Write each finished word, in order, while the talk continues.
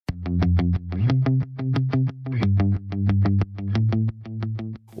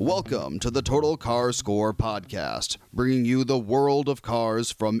Welcome to the Total Car Score podcast, bringing you the world of cars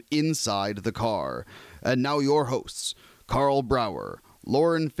from inside the car. And now your hosts, Carl Brower,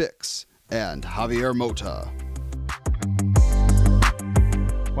 Lauren Fix, and Javier Mota.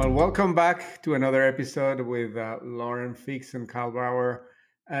 Well, welcome back to another episode with Lauren Fix and Carl Brower.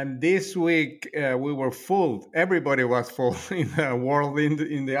 And this week we were fooled. Everybody was fooled in the world,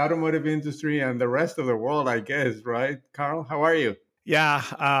 in the automotive industry and the rest of the world, I guess, right? Carl, how are you? Yeah.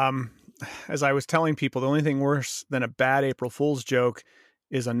 As I was telling people, the only thing worse than a bad April Fool's joke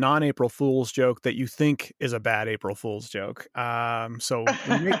is a non-April Fool's joke that you think is a bad April Fool's joke. So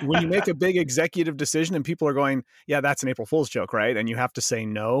when you make a big executive decision and people are going, yeah, that's an April Fool's joke, right? And you have to say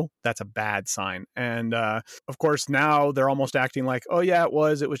no, that's a bad sign. And of course, now they're almost acting like, oh, yeah, it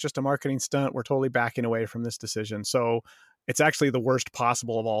was just a marketing stunt. We're totally backing away from this decision. So it's actually the worst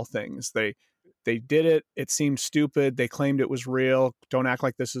possible of all things. They did it. It seemed stupid. They claimed it was real. Don't act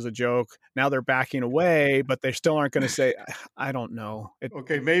like this is a joke. Now they're backing away, but they still aren't going to say, I don't know.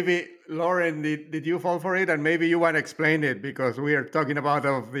 Okay, maybe, Lauren, did you fall for it? And maybe you want to explain it because we are talking about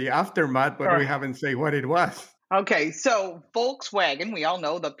of the aftermath, but we haven't said what it was. Okay, so Volkswagen, we all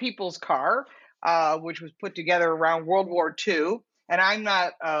know the people's car, which was put together around World War II. And I'm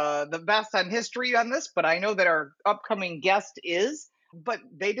not the best on history on this, but I know that our upcoming guest is. But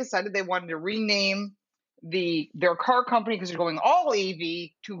they decided they wanted to rename their car company because they're going all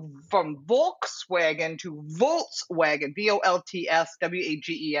EV from Volkswagen to Voltswagen,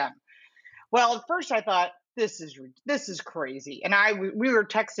 Voltswagen. Well, at first I thought this is crazy, and we were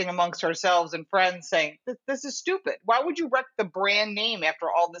texting amongst ourselves and friends saying this is stupid. Why would you wreck the brand name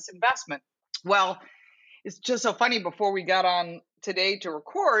after all this investment? Well, it's just so funny. Before we got on today to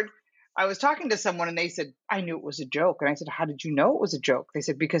record, I was talking to someone and they said, I knew it was a joke. And I said, how did you know it was a joke? They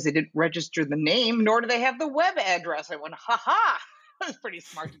said, because they didn't register the name, nor do they have the web address. I went, ha. That was pretty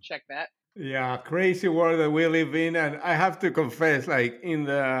smart to check that. Yeah, crazy world that we live in. And I have to confess, like in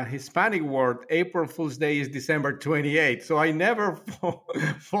the Hispanic world, April Fool's Day is December 28th. So I never fall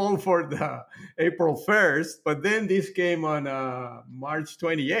for the April 1st. But then this came on March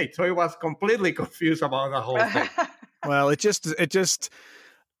 28th. So I was completely confused about the whole thing. Well,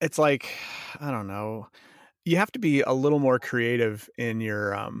 it's like, I don't know. You have to be a little more creative in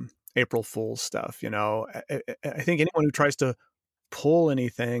your April Fool's stuff. You know, I think anyone who tries to pull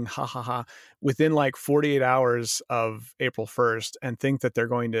anything, within like 48 hours of April 1st and think that they're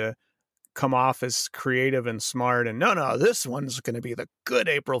going to come off as creative and smart and no, this one's going to be the good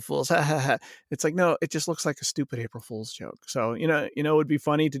April Fool's. It's like, no, it just looks like a stupid April Fool's joke. So, it would be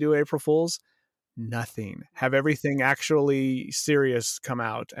funny to do April Fool's. Nothing. Have everything actually serious come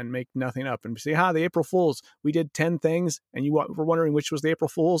out and make nothing up and say, the April Fools, we did 10 things and you were wondering which was the April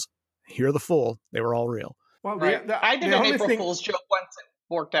Fools. You're the fool. They were all real. Well, right. I did an April Fool's joke once. It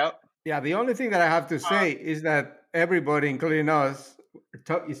worked out. Yeah, the only thing that I have to say is that everybody, including us,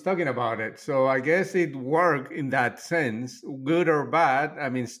 is talking about it. So I guess it worked in that sense, good or bad. I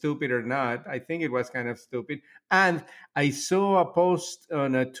mean, stupid or not. I think it was kind of stupid. And I saw a post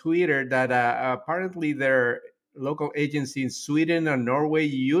on a Twitter that apparently their local agency in Sweden or Norway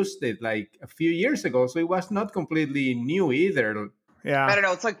used it like a few years ago. So it was not completely new either. Yeah. I don't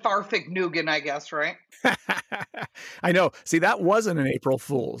know. It's like Farfik Nugan, I guess, right? I know. See, that wasn't an April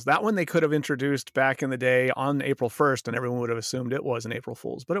Fool's. That one they could have introduced back in the day on April 1st, and everyone would have assumed it was an April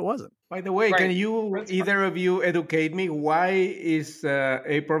Fool's, but it wasn't. By the way, Can you, either of you, educate me? Why is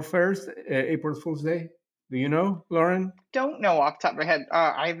April 1st April Fool's Day? Do you know, Lauren? Don't know off the top of my head.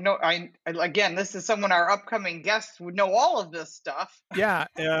 Again, this is someone our upcoming guests would know all of this stuff. Yeah,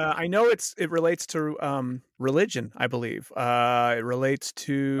 I know it relates to religion, I believe. It relates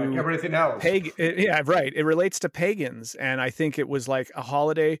to like everything else. Yeah, right. It relates to pagans, and I think it was like a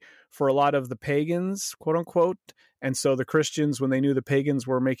holiday for a lot of the pagans, quote unquote. And so the Christians, when they knew the pagans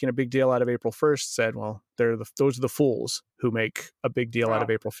were making a big deal out of April 1st, said, well, those are the fools who make a big deal out of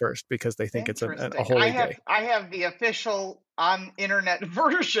April 1st because they think it's a holy day. I have the official internet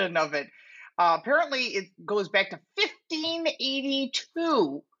version of it. Apparently, it goes back to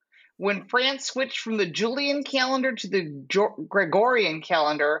 1582 when France switched from the Julian calendar to the Gregorian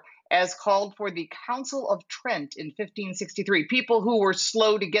calendar as called for the Council of Trent in 1563. People who were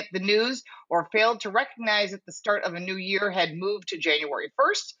slow to get the news or failed to recognize that the start of a new year had moved to January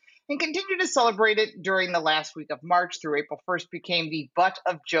 1st and continued to celebrate it during the last week of March through April 1st became the butt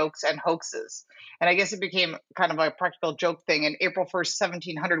of jokes and hoaxes. And I guess it became kind of a practical joke thing in April 1st,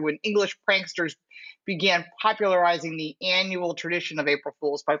 1700, when English pranksters began popularizing the annual tradition of April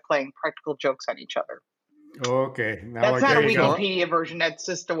Fools by playing practical jokes on each other. Okay. Now that's not a Wikipedia version. That's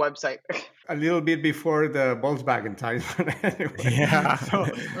just a website. a little bit before the Volkswagen times. But anyway, Yeah.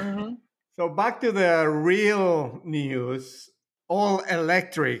 Mhm. so back to the real news, all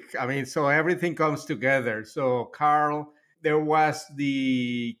electric. I mean, so everything comes together. So, Carl, there was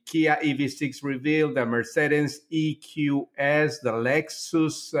the Kia EV6 reveal, the Mercedes EQS, the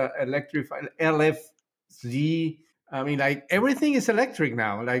Lexus electrified LFZ. I mean, like everything is electric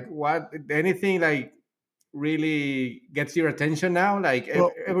now. Like, what? Anything like really gets your attention now? Like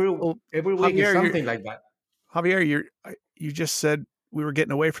Well, every week is Javier, something like that. you just said we were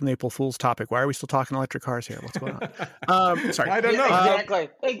getting away from the April Fool's topic. Why are we still talking electric cars here? What's going on? Sorry. I don't know. Yeah,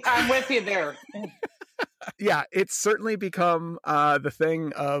 exactly. I'm with you there. Yeah, it's certainly become the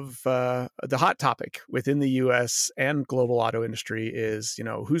thing of the hot topic within the U.S. and global auto industry is,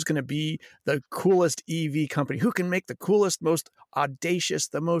 who's going to be the coolest EV company? Who can make the coolest, most audacious,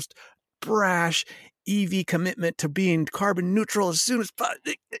 the most brash EV commitment to being carbon neutral as soon as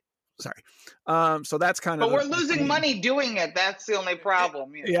possible? Sorry. So that's kind of. But we're losing money doing it. That's the only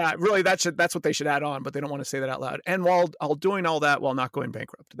problem. Yeah, really, that's what they should add on, but they don't want to say that out loud. And while doing all that while not going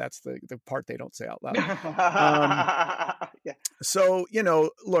bankrupt, that's the part they don't say out loud. Yeah. So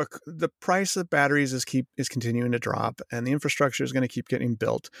look, the price of batteries is continuing to drop, and the infrastructure is going to keep getting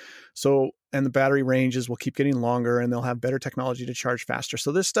built. So, and the battery ranges will keep getting longer, and they'll have better technology to charge faster.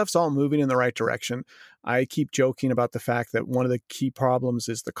 So this stuff's all moving in the right direction. I keep joking about the fact that one of the key problems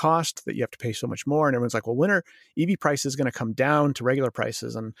is the cost, that you have to pay so much more, and everyone's like, well, when are EV prices going to come down to regular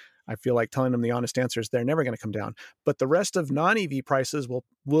prices? And I feel like telling them the honest answer is they're never going to come down. But the rest of non-EV prices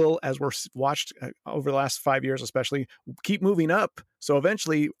will, as we're watched over the last 5 years especially, keep moving up. So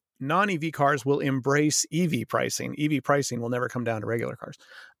eventually non-EV cars will embrace EV pricing. EV pricing will never come down to regular cars.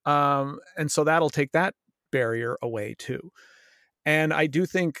 And so that'll take that barrier away too. And I do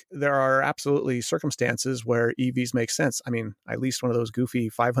think there are absolutely circumstances where EVs make sense. I mean, I leased one of those goofy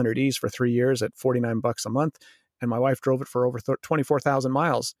 500Es for 3 years at $49 a month, and my wife drove it for over 24,000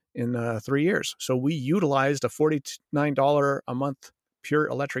 miles in 3 years. So we utilized a $49 a month pure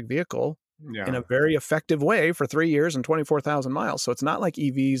electric vehicle in a very effective way for 3 years and 24,000 miles. So it's not like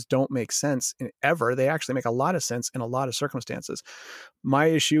EVs don't make sense ever. They actually make a lot of sense in a lot of circumstances. My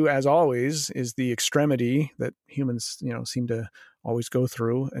issue, as always, is the extremity that humans, seem to always go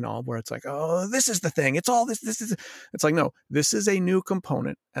through and all, where it's like, oh, this is the thing. It's all this is. It's like, no, this is a new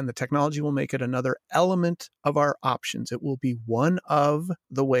component, and the technology will make it another element of our options. It will be one of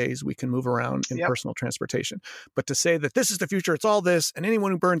the ways we can move around in personal transportation. But to say that this is the future, it's all this, and anyone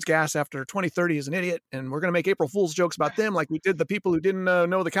who burns gas after 2030 is an idiot, and we're going to make April Fool's jokes about them like we did the people who didn't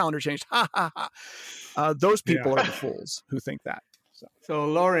know the calendar changed. Ha ha ha. Those people are the fools who think that. So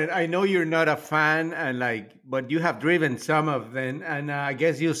Lauren, I know you're not a fan, but you have driven some of them, and I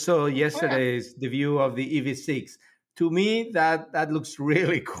guess you saw yesterday's debut of the EV6. To me, that looks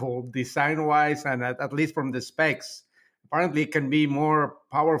really cool, design-wise, and at least from the specs. Apparently, it can be more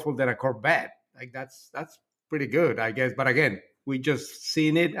powerful than a Corvette. Like that's pretty good, I guess. But again, we just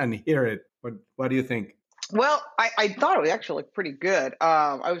seen it and hear it. What do you think? Well, I thought it actually looked pretty good.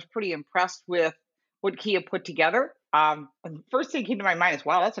 I was pretty impressed with what Kia put together. And the first thing that came to my mind is,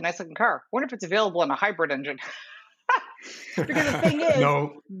 wow, that's a nice looking car. I wonder if it's available in a hybrid engine. Because the thing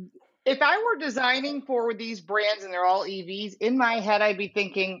is, if I were designing for these brands and they're all EVs, in my head, I'd be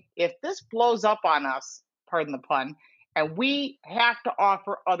thinking, if this blows up on us, pardon the pun, and we have to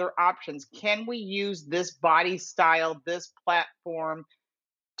offer other options, can we use this body style, this platform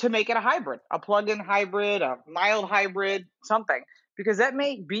to make it a hybrid, a plug-in hybrid, a mild hybrid, something? Because that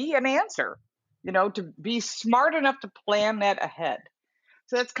may be an answer. To be smart enough to plan that ahead.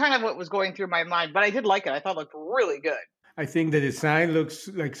 So that's kind of what was going through my mind. But I did like it. I thought it looked really good. I think the design looks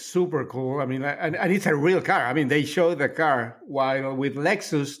like super cool. I mean, and it's a real car. I mean, they show the car, while with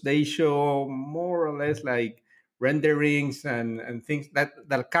Lexus, they show more or less like renderings and things.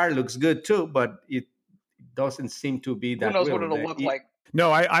 That car looks good too, but it doesn't seem to be that Who knows real. what it'll look like.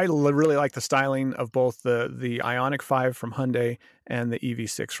 No, I really like the styling of both the Ioniq 5 from Hyundai and the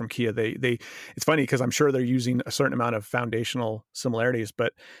EV6 from Kia. It's funny because I'm sure they're using a certain amount of foundational similarities,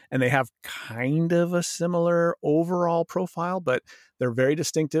 and they have kind of a similar overall profile, but they're very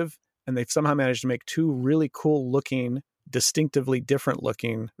distinctive, and they've somehow managed to make two really cool looking, distinctively different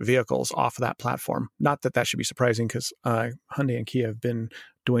looking vehicles off of that platform. Not that should be surprising, because Hyundai and Kia have been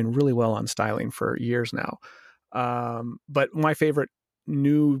doing really well on styling for years now. But my favorite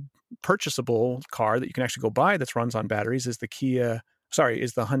new purchasable car that you can actually go buy that runs on batteries is the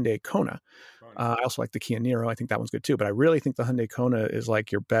Hyundai Kona. I also like the Kia Niro. I think that one's good too, but I really think the Hyundai Kona is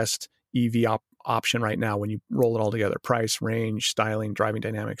like your best EV option right now when you roll it all together: price, range, styling, driving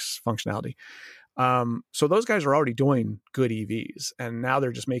dynamics, functionality. So those guys are already doing good EVs, and now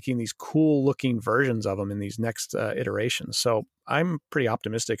they're just making these cool looking versions of them in these next iterations. So I'm pretty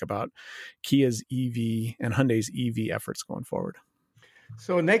optimistic about Kia's EV and Hyundai's EV efforts going forward.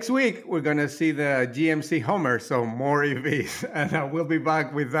 So next week we're gonna see the GMC Hummer, so more EVs, and we'll be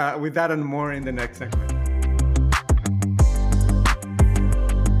back with that and more in the next segment.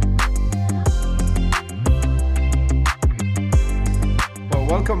 Well,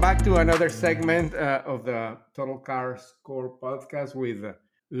 welcome back to another segment of the Total Car Score podcast with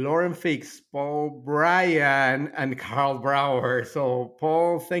Lauren Fix, Paul Bryan, and Carl Brower. So,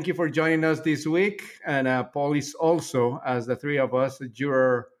 Paul, thank you for joining us this week. And Paul is also, as the three of us, a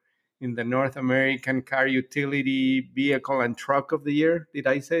juror in the North American Car Utility Vehicle and Truck of the Year. Did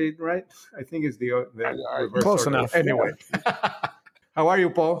I say it right? I think it's the reverse close order. enough. Anyway, how are you,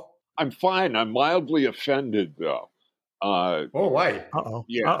 Paul? I'm fine. I'm mildly offended, though. Why?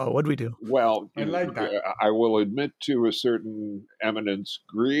 Yeah. What'd we do? Well, I like that. I will admit to a certain eminence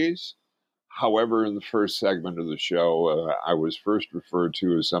grise. However, in the first segment of the show, I was first referred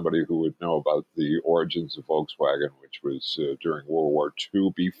to as somebody who would know about the origins of Volkswagen, which was during World War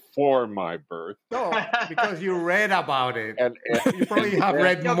II, before my birth. No, because you read about it. And you probably have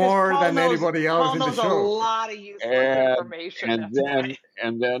read more than anybody else Paul in the knows a show. lot of useless information.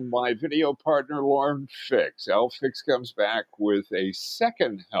 And then my video partner, Lauren Fix. L. Fix comes back with a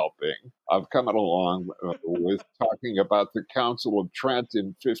second helping of coming along with talking about the Council of Trent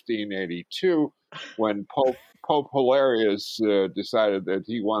in 1582 when Pope Hilarius decided that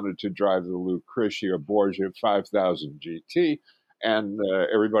he wanted to drive the Lucretia Borgia 5000 GT, and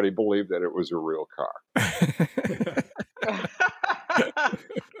everybody believed that it was a real car.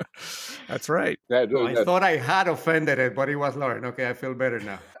 That's right. I thought I had offended it, but it was Lauren. Okay, I feel better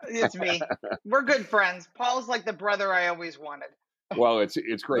now. It's me. We're good friends. Paul's like the brother I always wanted. Well, it's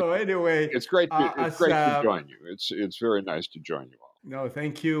great. So anyway, it's great. It's great to join you. It's very nice to join you all. No,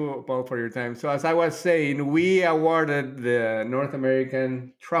 thank you, Paul, for your time. So as I was saying, we awarded the North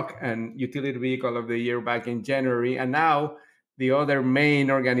American Truck and Utility Vehicle of the Year back in January, and now the other main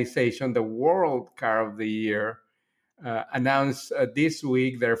organization, the World Car of the Year, announced this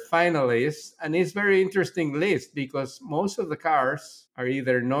week their finalists, and it's a very interesting list because most of the cars are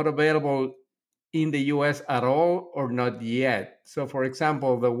either not available in the US at all or not yet. So, for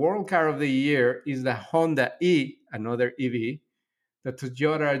example, the World Car of the Year is the Honda E, another EV, the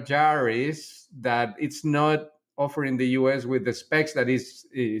Toyota Yaris that it's not offered in the US with the specs that is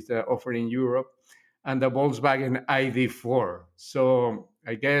offered in Europe, and the Volkswagen ID4. So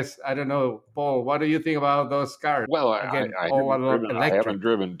I guess, I don't know, Paul, what do you think about those cars? Well, Again, I haven't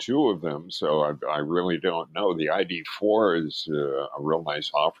driven two of them, so I really don't know. The ID4 is a real nice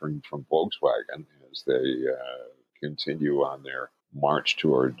offering from Volkswagen as they continue on their march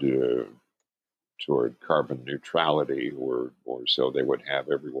toward carbon neutrality, or so they would have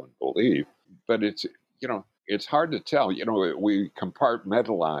everyone believe. But it's hard to tell. We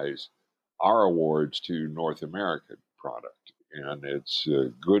compartmentalize our awards to North American product, and it's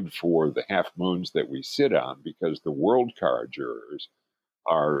good for the half moons that we sit on because the world car jurors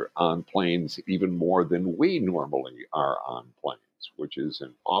are on planes even more than we normally are on planes, which is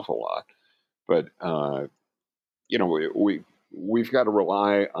an awful lot. But we've got to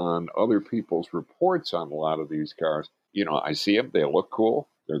rely on other people's reports on a lot of these cars. I see them; they look cool.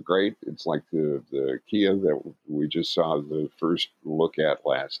 They're great. It's like the Kia that we just saw the first look at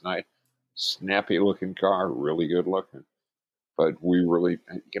last night. Snappy looking car, really good looking. But we really,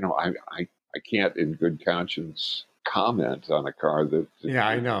 I can't in good conscience comment on a car that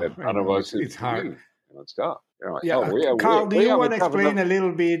I know that none of us it's hard. used. It's tough. Carl, do you want to explain a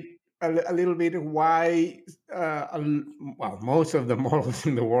little bit why most of the models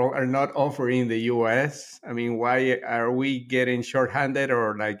in the world are not offered in the US? I mean, why are we getting shorthanded,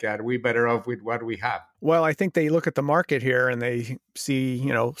 or are we better off with what we have? Well, I think they look at the market here and they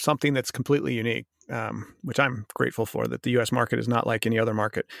see, something that's completely unique, which I'm grateful for, that the U.S. market is not like any other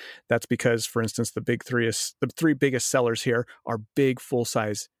market. That's because, for instance, the three biggest sellers here are big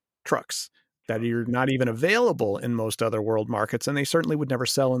full-size trucks that are not even available in most other world markets, and they certainly would never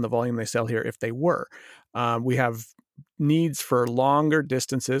sell in the volume they sell here if they were. We have needs for longer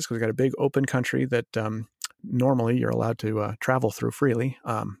distances because we've got a big open country that normally you're allowed to travel through freely.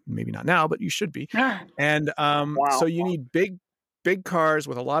 Maybe not now, but you should be. And so you need big cars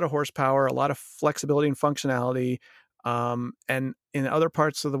with a lot of horsepower, a lot of flexibility and functionality. And in other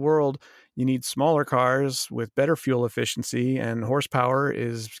parts of the world, you need smaller cars with better fuel efficiency, and horsepower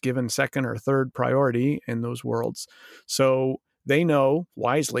is given second or third priority in those worlds. So they know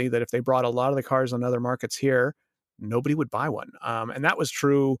wisely that if they brought a lot of the cars on other markets here, nobody would buy one. And that was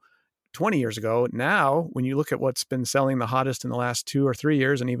true 20 years ago. Now, when you look at what's been selling the hottest in the last 2 or 3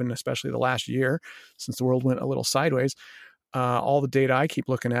 years, and even especially the last year, since the world went a little sideways, all the data I keep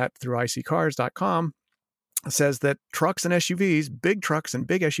looking at through iccars.com says that trucks and SUVs, big trucks and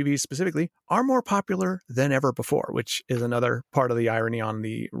big SUVs specifically, are more popular than ever before, which is another part of the irony on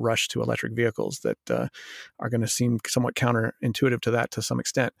the rush to electric vehicles that are going to seem somewhat counterintuitive to that to some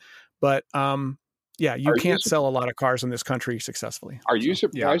extent. But yeah, you can't sell a lot of cars in this country successfully. Are you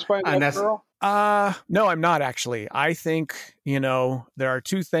surprised by that, Carl? No, I'm not actually. I think, there are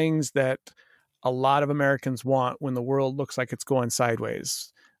two things that a lot of Americans want when the world looks like it's going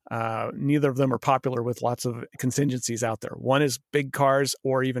sideways. Neither of them are popular with lots of contingencies out there. One is big cars,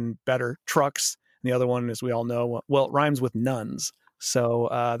 or even better, trucks. And the other one, as we all know, well, it rhymes with nuns. So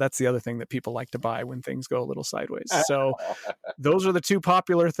that's the other thing that people like to buy when things go a little sideways. So those are the two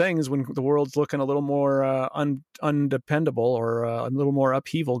popular things when the world's looking a little more undependable, or a little more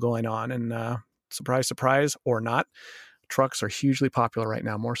upheaval going on. And surprise, surprise, or not, trucks are hugely popular right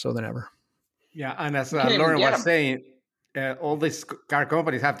now, more so than ever. Yeah, and as Lauren was saying, all these car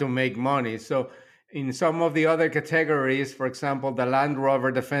companies have to make money. So in some of the other categories, for example, the Land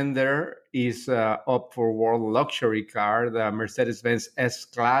Rover Defender is up for World Luxury Car, the Mercedes-Benz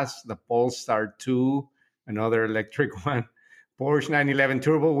S-Class, the Polestar 2, another electric one, Porsche 911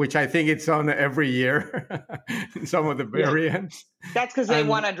 Turbo, which I think it's on every year in some of the variants. That's because they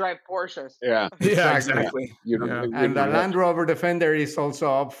want to drive Porsches. Yeah, exactly. And the Land Rover Defender is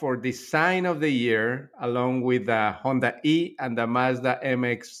also up for Design of the Year, along with the Honda E and the Mazda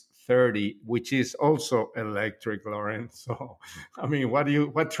MX-30, which is also electric, Lauren. So, I mean,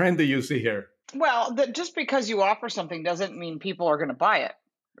 what trend do you see here? Well, just because you offer something doesn't mean people are going to buy it,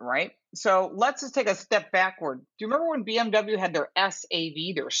 right? So let's just take a step backward. Do you remember when BMW had their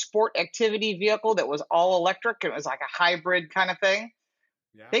SAV, their sport activity vehicle that was all electric? It was like a hybrid kind of thing.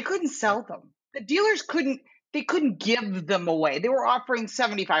 Yeah. They couldn't sell them. The dealers couldn't give them away. They were offering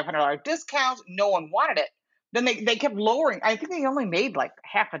 $7,500 discounts. No one wanted it. Then they kept lowering. I think they only made like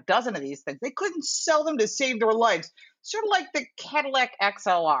half a dozen of these things. They couldn't sell them to save their lives. Sort of like the Cadillac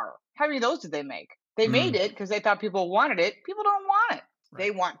XLR. How many of those did they make? They made it because they thought people wanted it. People don't want it. Right.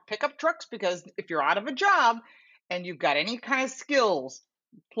 They want pickup trucks because if you're out of a job and you've got any kind of skills,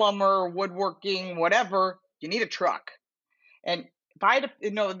 plumber, woodworking, whatever, you need a truck. And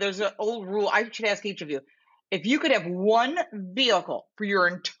there's an old rule. I should ask each of you. If you could have one vehicle for your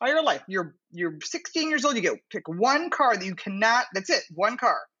entire life, you're 16 years old, you get pick one car that you cannot, that's it, one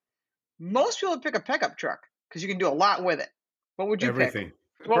car. Most people would pick a pickup truck because you can do a lot with it. What would you pick?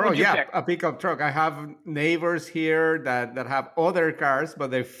 What would you pick? A pickup truck. I have neighbors here that have other cars, but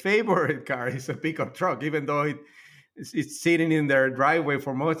their favorite car is a pickup truck, even though it's sitting in their driveway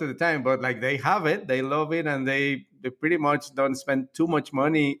for most of the time. But like they have it, they love it, and they pretty much don't spend too much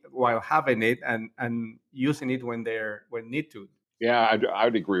money while having it and using it when need to. Yeah,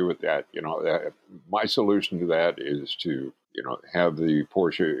 I'd agree with that. My solution to that is to have the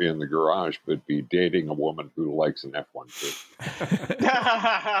Porsche in the garage, but be dating a woman who likes an F-150.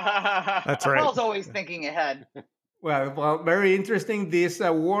 That's right. Paul's always thinking ahead. Well, very interesting. These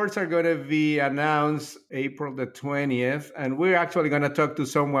awards are going to be announced April the 20th, and we're actually going to talk to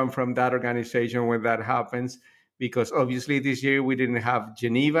someone from that organization when that happens, because obviously this year we didn't have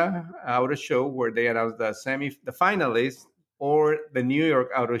Geneva Auto Show where they announced the finalists, or the New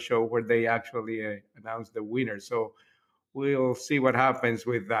York Auto Show where they actually announced the winner. So we'll see what happens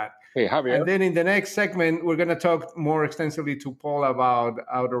with that. Hey, Javier. And then in the next segment, we're going to talk more extensively to Paul about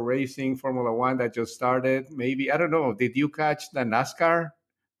auto racing, Formula One that just started. Maybe, I don't know, did you catch the NASCAR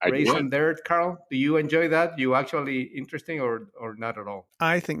race on there, Carl? Do you enjoy that? You actually interesting or not at all?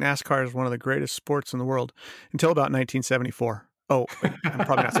 I think NASCAR is one of the greatest sports in the world until about 1974. Oh, wait, I'm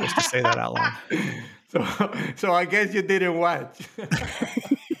probably not supposed to say that out loud. So I guess you didn't watch.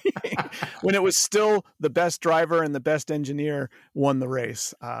 When it was still the best driver and the best engineer won the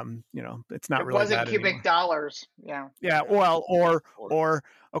race. It's not really wasn't cubic anymore. dollars. Yeah. Yeah. Well, or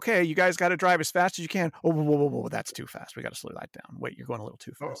okay, you guys got to drive as fast as you can. Oh, whoa, that's too fast. We got to slow that down. Wait, you're going a little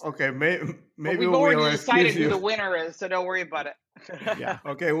too fast. Okay, maybe we've already decided who the winner is, so don't worry about it. Yeah.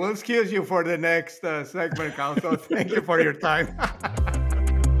 Okay, we'll excuse you for the next segment, Carl. So thank you for your time.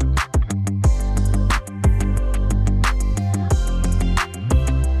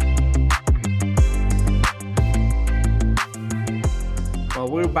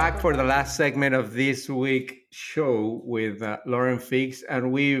 We're back for the last segment of this week's show with Lauren Fix,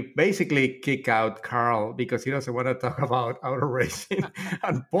 and we basically kick out Carl because he doesn't want to talk about auto racing.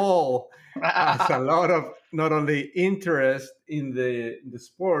 And Paul has a lot of not only interest in the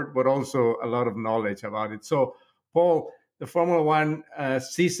sport, but also a lot of knowledge about it. So, Paul, the Formula One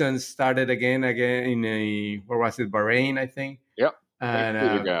season started again in where was it, Bahrain, I think. Yep. And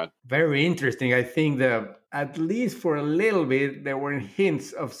Thank you to God. very interesting. I think that at least for a little bit there were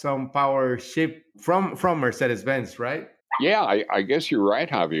hints of some power shift from Mercedes Benz, right? Yeah, I guess you're right,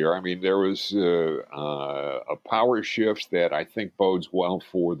 Javier. I mean, there was a power shift that I think bodes well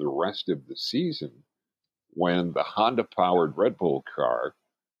for the rest of the season when the Honda-powered Red Bull car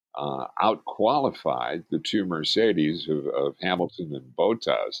out-qualified the two Mercedes of Hamilton and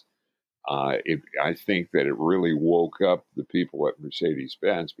Bottas. I think that it really woke up the people at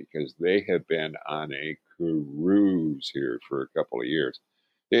Mercedes-Benz because they have been on a cruise here for a couple of years.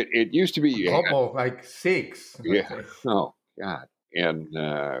 It used to be like 6. Yeah. Oh God. And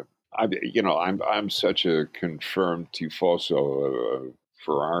I'm such a confirmed tifoso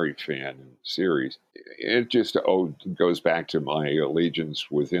Ferrari fan in the series. It just goes back to my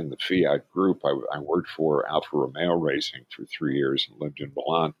allegiance within the Fiat group. I worked for Alfa Romeo Racing for 3 years and lived in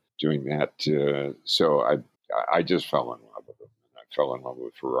Milan doing that. So I just fell in love with them. I fell in love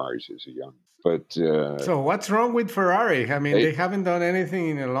with Ferraris as a young. But so what's wrong with Ferrari? I mean, they haven't done anything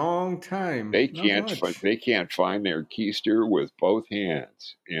in a long time. They can't find their keister with both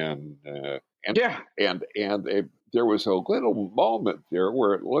hands, and there was a little moment there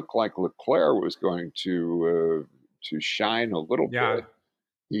where it looked like Leclerc was going to shine a little bit.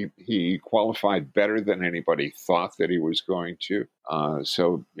 He qualified better than anybody thought that he was going to.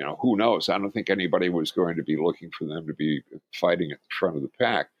 So who knows? I don't think anybody was going to be looking for them to be fighting at the front of the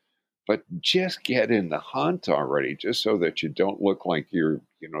pack. But just get in the hunt already, just so that you don't look like you're,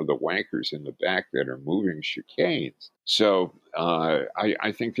 the wankers in the back that are moving chicanes. So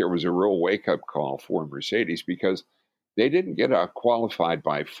I think there was a real wake-up call for Mercedes because they didn't get qualified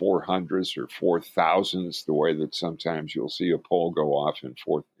by 400s or 4,000s the way that sometimes you'll see a pole go off in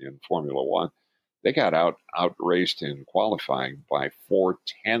Formula One. They got outraced in qualifying by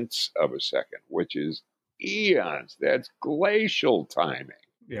 0.4 of a second, which is eons. That's glacial timing.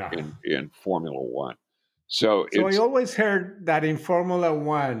 In Formula One. So I always heard that in Formula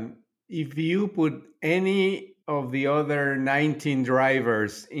One, if you put any of the other 19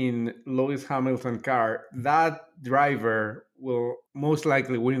 drivers in Lewis Hamilton's car, that driver will most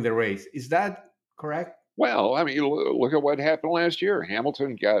likely win the race. Is that correct? Well, I mean, look at what happened last year.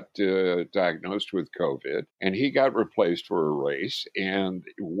 Hamilton got diagnosed with COVID, and he got replaced for a race. And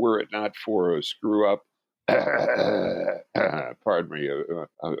were it not for a screw-up, pardon me,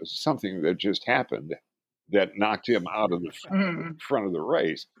 something that just happened that knocked him out of the front of the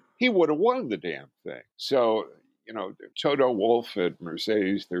race, he would have won the damn thing. So, Toto Wolff at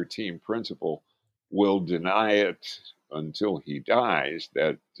Mercedes, their team principal, will deny it until he dies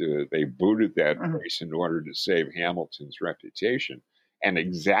that they booted that race in order to save Hamilton's reputation. And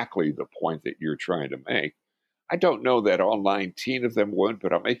exactly the point that you're trying to make. I don't know that all 19 of them would,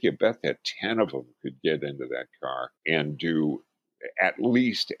 but I'll make you a bet that 10 of them could get into that car and do at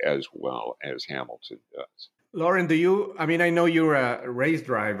least as well as Hamilton does. Lauren, I know you're a race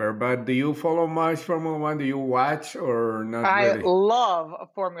driver, but do you follow much Formula One? Do you watch or not really? I love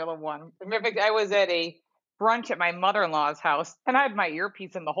Formula One. In fact, I was at a brunch at my mother-in-law's house, and I had my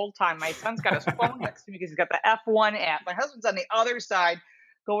earpiece in the whole time. My son's got his phone next to me because he's got the F1 app. My husband's on the other side,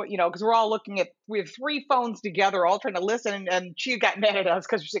 because we're all we have 3 phones together, all trying to listen. And she got mad at us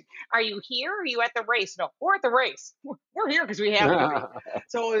because she's like, "Are you here? Or are you at the race?" No, we're at the race. We're here because we have to be.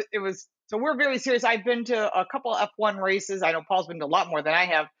 So so we're very serious. I've been to a couple F1 races. I know Paul's been to a lot more than I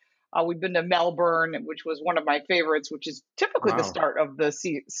have. We've been to Melbourne, which was one of my favorites, which is typically the start of the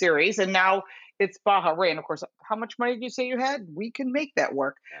series. And now it's Bahrain. Of course, how much money did you say you had? We can make that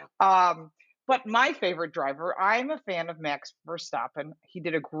work. But my favorite driver, I'm a fan of Max Verstappen. He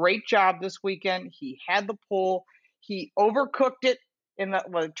did a great job this weekend. He had the pole. He overcooked it in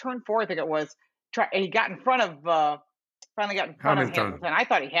turn 4, I think it was. He got in front of, finally got in front of Hamilton. I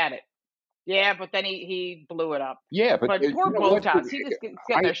thought he had it. Yeah, but then he blew it up. Yeah, but poor Bottas, he just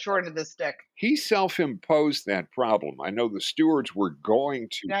getting a short of the stick. He self-imposed that problem. I know the stewards were going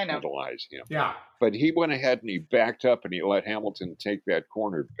to penalize him. Yeah. But he went ahead and he backed up and he let Hamilton take that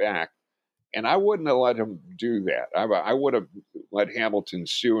corner back. And I wouldn't have let him do that. I would have let Hamilton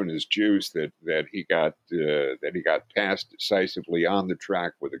stew in his juice that he got passed decisively on the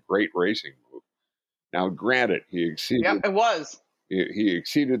track with a great racing move. Now, granted, he exceeded. Yep, it was. He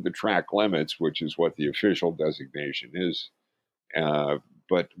exceeded the track limits, which is what the official designation is.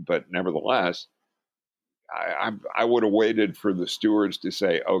 But nevertheless, I would have waited for the stewards to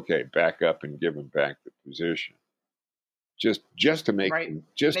say, "Okay, back up and give him back the position." Just to make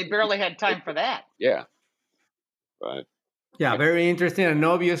they barely had time for that. Yeah, but Yeah, very interesting. And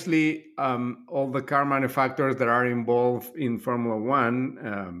obviously, all the car manufacturers that are involved in Formula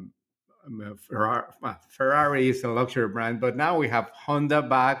One, Ferrari is a luxury brand, but now we have Honda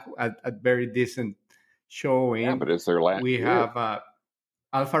back at very decent Yeah, but showing. it's their last We year. have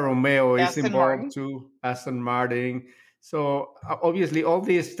Alfa Romeo is Aston involved Martin. too, Aston Martin. So obviously, all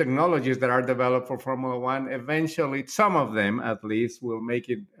these technologies that are developed for Formula One, eventually, some of them at least, will make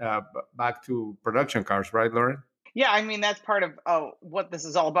it back to production cars, right, Lauren? Yeah, I mean that's part of what this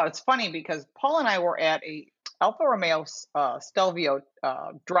is all about. It's funny because Paul and I were at a Alfa Romeo Stelvio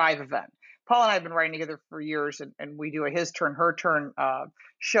drive event. Paul and I have been riding together for years, and we do a his turn, her turn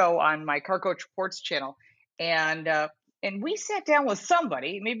show on my Car Coach Reports channel, and uh, and we sat down with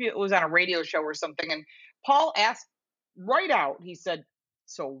somebody, maybe it was on a radio show or something, and Paul asked right out. He said,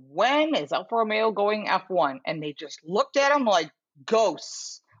 "So when is Alfa Romeo going F1?" And they just looked at him like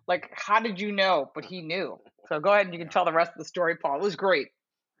ghosts. Like, how did you know? But he knew. So go ahead and you can tell the rest of the story, Paul. It was great.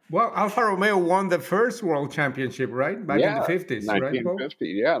 Well, Alfa Romeo won the first world championship, right? Back in the Yeah, 50s, right, Paul? 1950.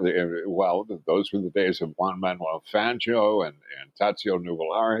 Yeah, well, those were the days of Juan Manuel Fangio and Tazio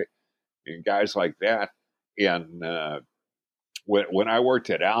Nuvolari and guys like that. And when I worked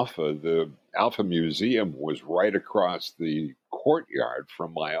at Alpha, the Alpha Museum was right across the courtyard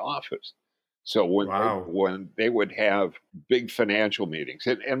from my office. So Wow. when they would have big financial meetings,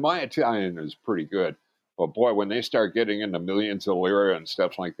 and my Italian is pretty good, but boy, when they start getting into millions of lira and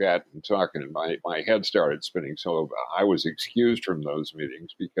stuff like that, and talking, my head started spinning. So I was excused from those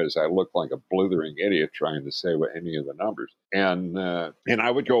meetings because I looked like a blithering idiot trying to say what any of the numbers. And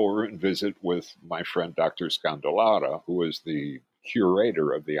I would go over and visit with my friend Dr. Scandolara, who was the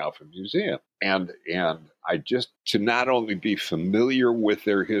curator of the Alpha Museum. And I just, to not only be familiar with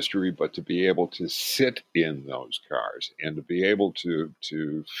their history, but to be able to sit in those cars and to be able to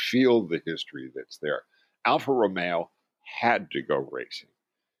feel the history that's there. Alfa Romeo had to go racing.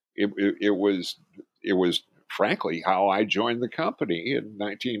 It was frankly how I joined the company in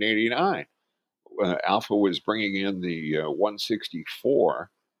 1989. Alfa was bringing in the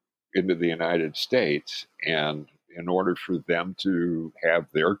 164 into the United States, and in order for them to have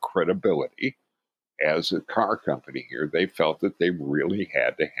their credibility as a car company here, they felt that they really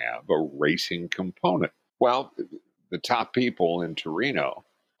had to have a racing component. Well, the top people in Torino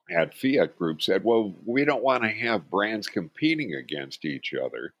at Fiat Group said, well, we don't want to have brands competing against each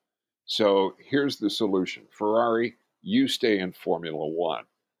other. So here's the solution. Ferrari, you stay in Formula One.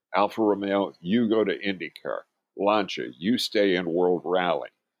 Alfa Romeo, you go to IndyCar. Lancia, you stay in World Rally.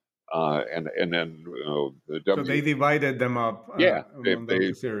 And then the So they divided them up yeah, among those they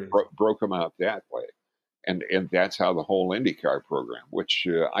two series. broke them out that way, and that's how the whole IndyCar program, which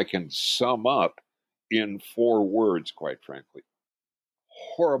I can sum up in 4 words, quite frankly: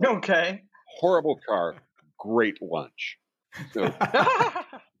 horrible, Okay. horrible car, great lunch. So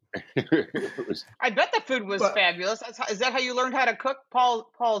it was. I bet the food was But fabulous. Is that how you learned how to cook?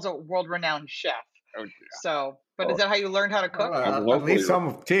 Paul's a world-renowned chef. Oh, So, but is oh, that how you learned how to cook? I'm at locally. least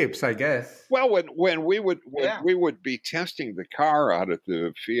some tips, I guess. Well, when Yeah. we would be testing the car out at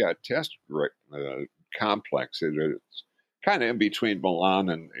the Fiat test complex, it's kind of in between Milan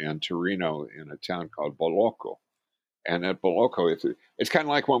and Torino in a town called Bolocco. And at Bolocco, it's kind of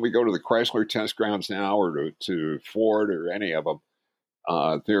like when we go to the Chrysler test grounds now, or to Ford or any of them.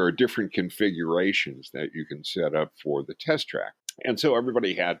 There are different configurations that you can set up for the test track. And so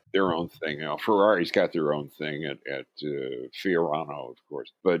everybody had their own thing. You know, Ferrari's got their own thing at Fiorano, of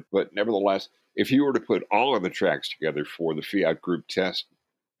course. But nevertheless, if you were to put all of the tracks together for the Fiat Group test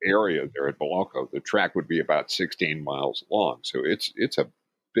area there at Bolocco, the track would be about 16 miles long. So it's a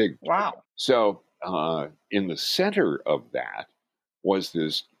big. Wow. So in the center of that was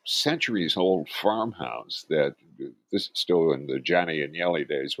this centuries old farmhouse that this is still in the Johnny and Yelly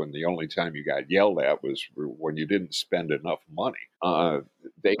days, when the only time you got yelled at was when you didn't spend enough money.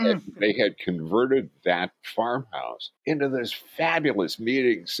 They had converted that farmhouse into this fabulous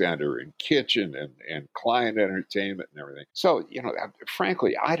meeting center and kitchen and client entertainment and everything. So,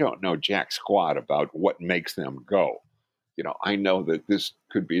 frankly, I don't know jack squat about what makes them go. I know that this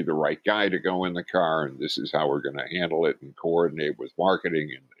could be the right guy to go in the car, and this is how we're going to handle it and coordinate with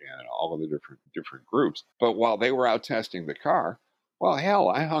marketing and all of the different groups. But while they were out testing the car, well, hell,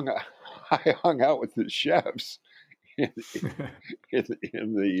 I hung out with the chefs in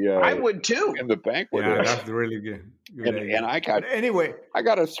the I would too. in the banquet Yeah, area. that's really good. And I got But anyway, I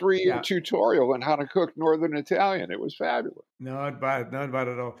got a 3-year yeah. tutorial on how to cook Northern Italian. It was fabulous. Not bad, not bad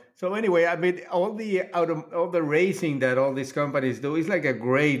at all. So anyway, I mean, all the racing that all these companies do is like a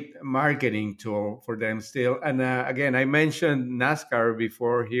great marketing tool for them still. And again, I mentioned NASCAR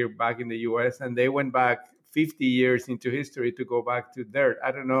before here back in the U.S., and they went back 50 years into history to go back to dirt.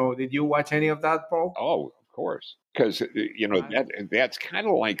 I don't know. Did you watch any of that, Paul? Oh, of course, because that's kind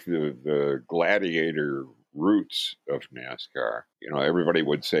of like the gladiator roots of NASCAR. Everybody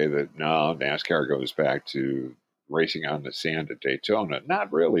would say that no, NASCAR goes back to racing on the sand at Daytona.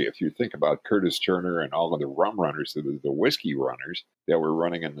 Not really. If you think about Curtis Turner and all of the rum runners, the whiskey runners that were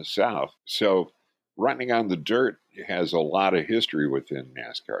running in the South. So running on the dirt has a lot of history within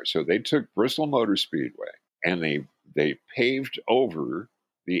NASCAR. So they took Bristol Motor Speedway and they paved over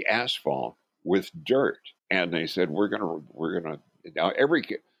the asphalt with dirt, and they said we're gonna now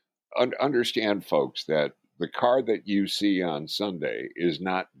understand, folks, that the car that you see on Sunday is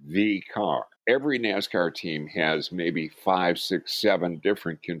not the car. Every NASCAR team has maybe 5, 6, 7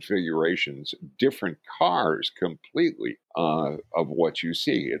 different configurations, different cars completely of what you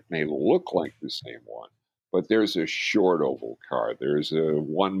see. It may look like the same one, but there's a short oval car. There's a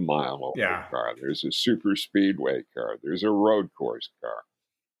 1 mile oval car. There's a super speedway car. There's a road course car.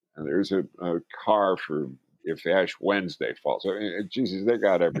 And there's a car for if Ash Wednesday falls. Jesus, they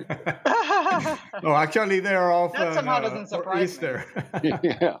got everything. No, actually, they're off that somehow doesn't surprise Easter.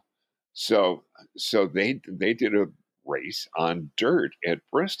 Yeah. So they did a race on dirt at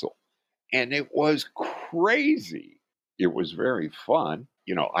Bristol, and it was crazy. It was very fun.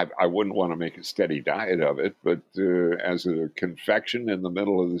 I wouldn't want to make a steady diet of it, but as a confection in the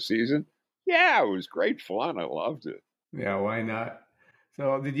middle of the season, yeah, it was great fun. I loved it. Yeah, why not?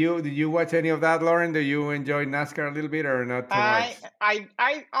 So did you watch any of that, Lauren? Do you enjoy NASCAR a little bit or not too much?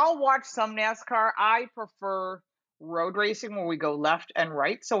 I'll watch some NASCAR. I prefer road racing where we go left and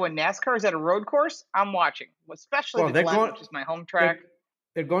right. So when NASCAR is at a road course, I'm watching, especially the Glen, which is my home track.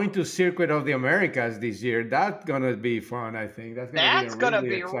 They're going to Circuit of the Americas this year. That's gonna be fun, I think. That's gonna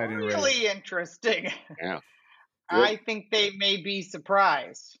be really interesting. Yeah. I think they may be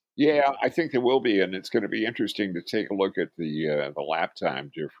surprised. Yeah, I think there will be, and it's going to be interesting to take a look at the lap time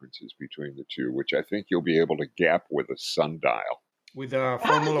differences between the two, which I think you'll be able to gap with a sundial. With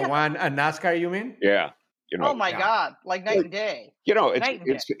Formula One and NASCAR, you mean? Yeah. Oh my God, like night and day.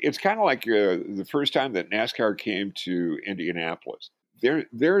 It's kind of like the first time that NASCAR came to Indianapolis.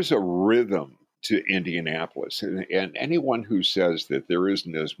 There's a rhythm to Indianapolis, and anyone who says that there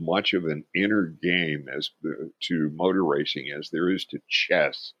isn't as much of an inner game to motor racing as there is to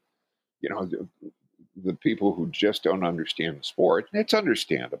chess, the people who just don't understand the sport, and it's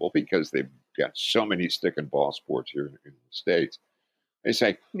understandable because they've got so many stick and ball sports here in the States. They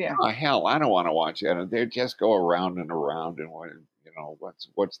say, "Oh hell, I don't want to watch that," and they just go around and around, and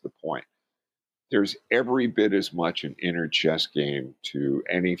what's the point? There's every bit as much an inner chess game to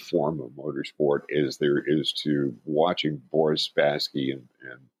any form of motorsport as there is to watching Boris Spassky and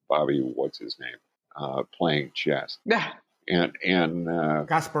Bobby, what's his name, playing chess. and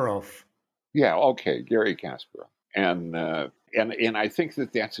Kasparov. Yeah, okay, Gary Kasparov. And I think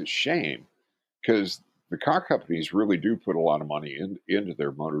that that's a shame because the car companies really do put a lot of money into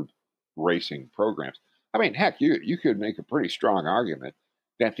their motor racing programs. I mean, heck, you could make a pretty strong argument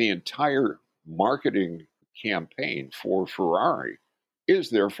that the entire marketing campaign for Ferrari is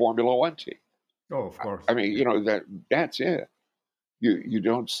their Formula One team. Oh, of course. I mean, that's it. You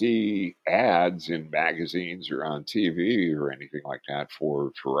don't see ads in magazines or on TV or anything like that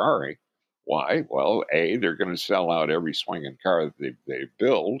for Ferrari. Why? Well, A, they're going to sell out every swinging car that they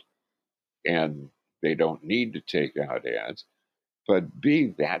build, and they don't need to take out ads. But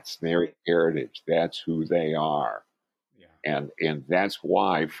B, that's their heritage. That's who they are. And that's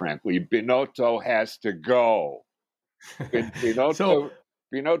why, frankly, Binotto has to go. Binotto,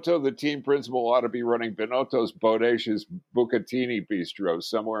 the team principal, ought to be running Binotto's bodacious Bucatini bistro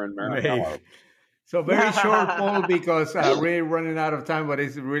somewhere in Maranello. So very short, Paul, because we're running out of time, but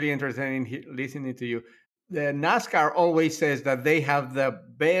it's really interesting listening to you. The NASCAR always says that they have the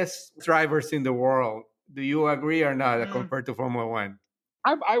best drivers in the world. Do you agree or not compared to Formula One?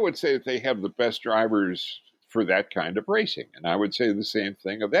 I would say that they have the best drivers for that kind of racing. And I would say the same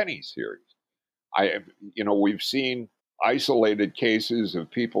thing of any series. We've seen isolated cases of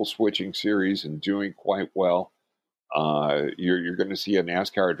people switching series and doing quite well. You're going to see a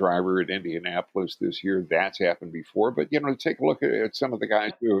NASCAR driver at Indianapolis this year. That's happened before. But, take a look at some of the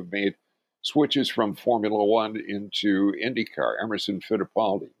guys who have made switches from Formula One into IndyCar. Emerson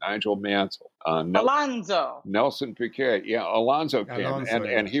Fittipaldi, Nigel Mansell, Nelson Piquet. Yeah, Alonso came,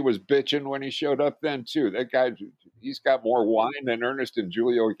 and he was bitching when he showed up then too. That guy, he's got more wine than Ernest and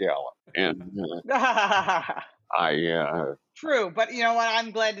Julio Gallo. And True, but you know what? I'm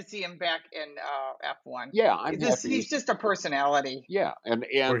glad to see him back in F1. Yeah, he's just a personality. Yeah, and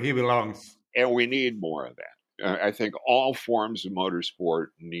where he belongs. And we need more of that. I think all forms of motorsport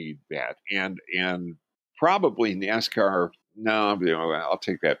need that, and Probably NASCAR. No, I'll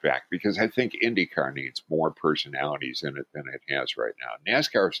take that back because I think IndyCar needs more personalities in it than it has right now.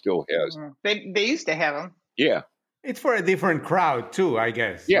 NASCAR still has. They used to have them. Yeah. It's for a different crowd too, I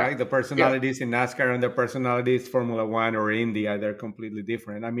guess. Yeah. Right? The personalities in NASCAR and the personalities Formula One or Indy, they're completely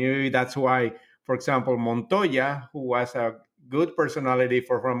different. I mean, maybe that's why, for example, Montoya, who was a good personality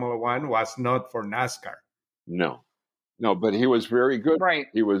for Formula One, was not for NASCAR. No, but he was very good. Right.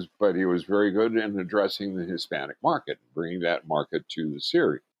 He was very good in addressing the Hispanic market, bringing that market to the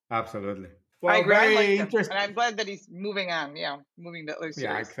series. Absolutely. Well, I agree. very I like him. interesting. And I'm glad that he's moving on. Yeah, moving to other series.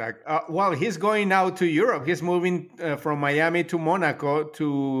 Yeah, exactly. Well, he's going now to Europe. He's moving from Miami to Monaco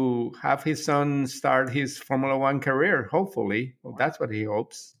to have his son start his Formula One career, hopefully. Well, that's what he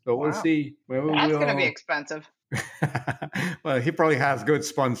hopes. So we'll see. That's going to be expensive. Well, he probably has good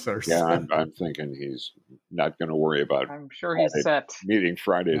sponsors. Yeah, I'm thinking he's not going to worry about. I'm sure he's set. Meeting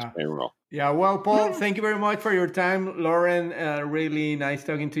Friday's payroll. Yeah, well, Paul, thank you very much for your time. Lauren, really nice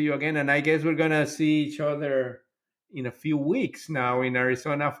talking to you again. And I guess we're going to see each other in a few weeks now in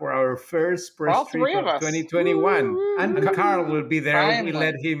Arizona for our first press trip of 2021. Woo! And Carl will be there.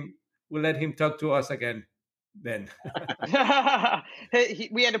 Finally. We'll let him talk to us again then.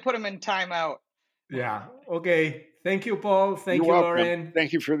 We had to put him in timeout. Yeah. Okay. Thank you, Paul. Thank you, Lauren.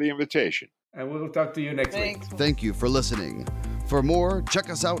 Thank you for the invitation. And we'll talk to you next week. Thank you for listening. For more, check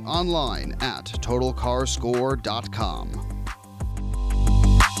us out online at TotalCarScore.com.